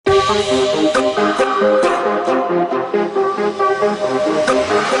Hi,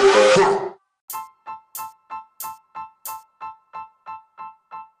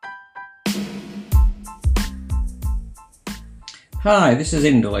 this is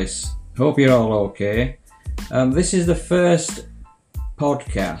Indalis. Hope you're all okay. This is the first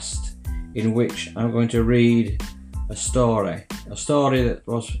podcast in which I'm going to read a story that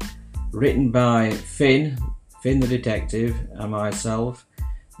was written by Finn the detective, and myself,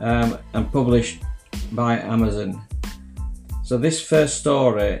 and published by Amazon. So this first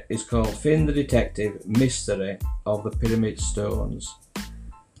story is called Finn the Detective, Mystery of the Pyramid Stones.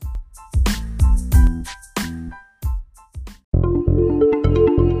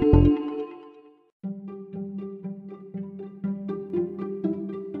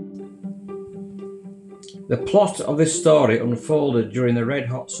 The plot of this story unfolded during the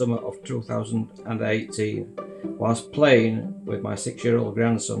red-hot summer of 2018, whilst playing with my 6-year-old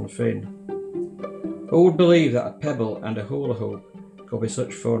grandson Finn. Who would believe that a pebble and a hula hoop could be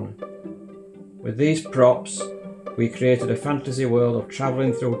such fun? With these props, we created a fantasy world of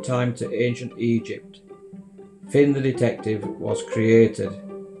travelling through time to ancient Egypt. Finn the Detective was created.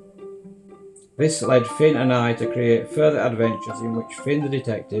 This led Finn and I to create further adventures in which Finn the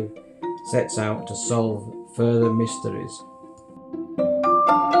Detective sets out to solve further mysteries.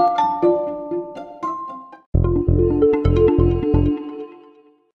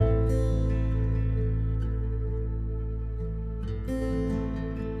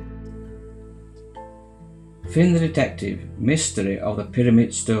 Finn the Detective, Mystery of the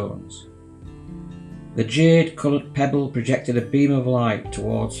Pyramid Stones. The jade-coloured pebble projected a beam of light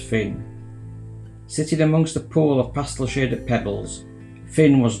towards Finn. Sitting amongst a pool of pastel-shaded pebbles,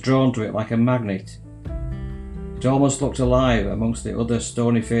 Finn was drawn to it like a magnet. It almost looked alive amongst the other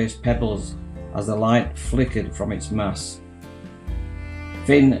stony-faced pebbles as the light flickered from its mass.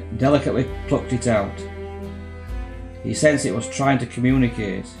 Finn delicately plucked it out. He sensed it was trying to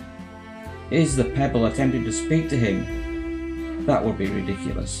communicate. Is the pebble attempting to speak to him? That would be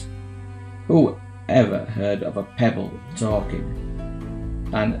ridiculous. Who ever heard of a pebble talking?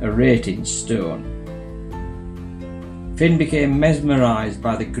 An orating stone. Finn became mesmerised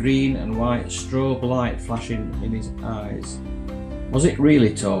by the green and white strobe light flashing in his eyes. Was it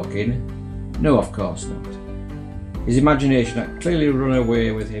really talking? No, of course not. His imagination had clearly run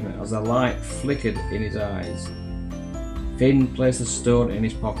away with him as the light flickered in his eyes. Finn placed the stone in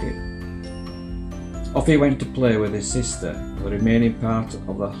his pocket. Off he went to play with his sister for the remaining part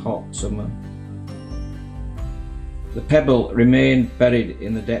of the hot summer. The pebble remained buried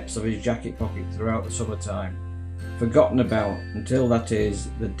in the depths of his jacket pocket throughout the summertime, forgotten about until, that is,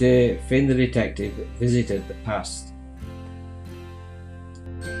 the day Finn the Detective visited the past.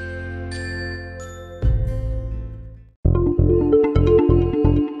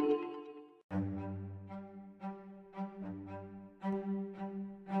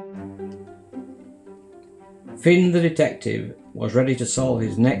 Finn the Detective was ready to solve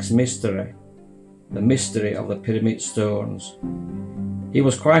his next mystery, the mystery of the Pyramid Stones. He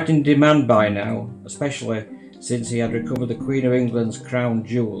was quite in demand by now, especially since he had recovered the Queen of England's crown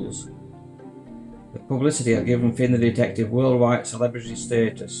jewels. The publicity had given Finn the Detective worldwide celebrity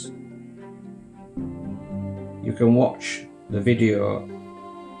status. You can watch the video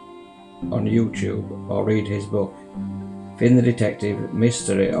on YouTube or read his book, Finn the Detective,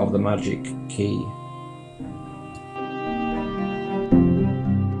 Mystery of the Magic Key.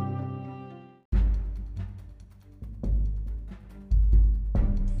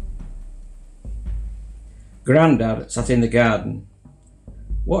 Grandad sat in the garden.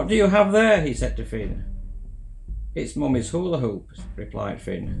 "What do you have there?" he said to Finn. "It's Mummy's hula hoop," replied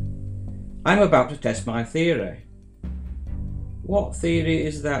Finn. "I'm about to test my theory." "What theory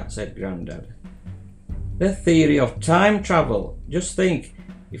is that?" said Grandad. "The theory of time travel. Just think,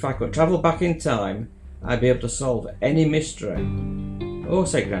 if I could travel back in time, I'd be able to solve any mystery." "Oh,"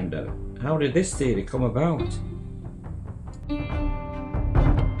 said Grandad, "how did this theory come about?"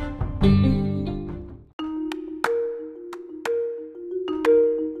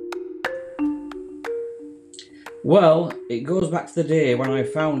 "Well, it goes back to the day when I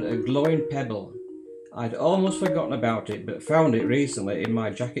found a glowing pebble. I'd almost forgotten about it, but found it recently in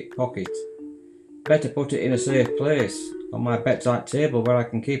my jacket pocket. Better put it in a safe place, on my bedside table where I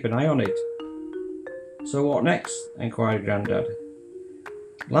can keep an eye on it." "So what next?" enquired Grandad.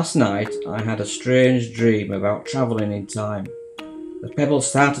 "Last night I had a strange dream about travelling in time. The pebble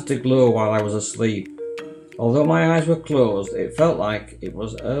started to glow while I was asleep. Although my eyes were closed, it felt like it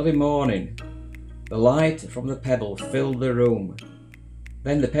was early morning. The light from the pebble filled the room.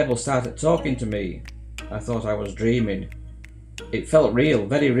 Then the pebble started talking to me. I thought I was dreaming. It felt real,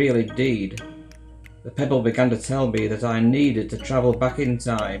 very real indeed. The pebble began to tell me that I needed to travel back in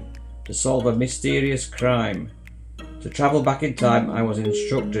time to solve a mysterious crime. To travel back in time, I was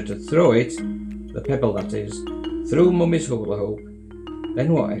instructed to throw it, the pebble that is, through Mummy's hula hoop.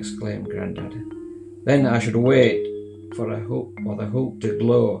 Then what? Exclaimed Grandad. Then I should wait for the hoop to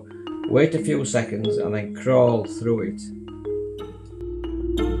glow, wait a few seconds and then crawl through it.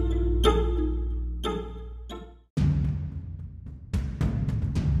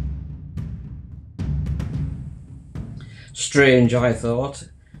 Strange, I thought,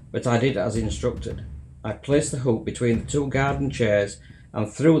 but I did as instructed. I placed the hoop between the two garden chairs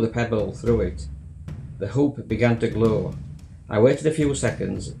and threw the pebble through it. The hoop began to glow. I waited a few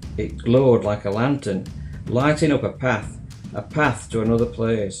seconds. It glowed like a lantern, lighting up a path to another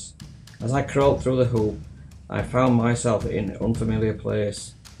place. As I crawled through the hoop, I found myself in an unfamiliar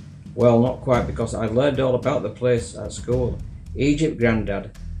place. Well, not quite, because I learned all about the place at school. Egypt,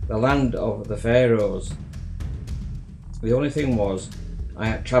 Grandad, the land of the pharaohs. The only thing was, I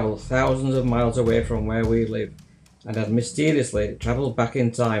had travelled thousands of miles away from where we live, and had mysteriously travelled back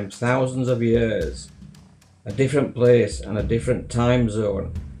in time thousands of years. A different place and a different time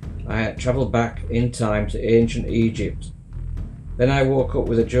zone. I had travelled back in time to ancient Egypt. Then I woke up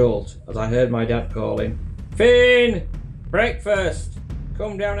with a jolt as I heard my dad calling, "Finn! Breakfast!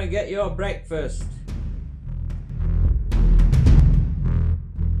 Come down and get your breakfast!"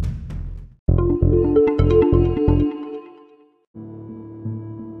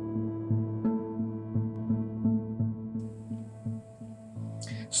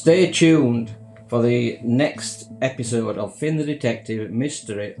 Stay tuned for the next episode of Finn the Detective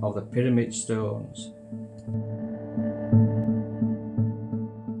Mystery of the Pyramid Stones.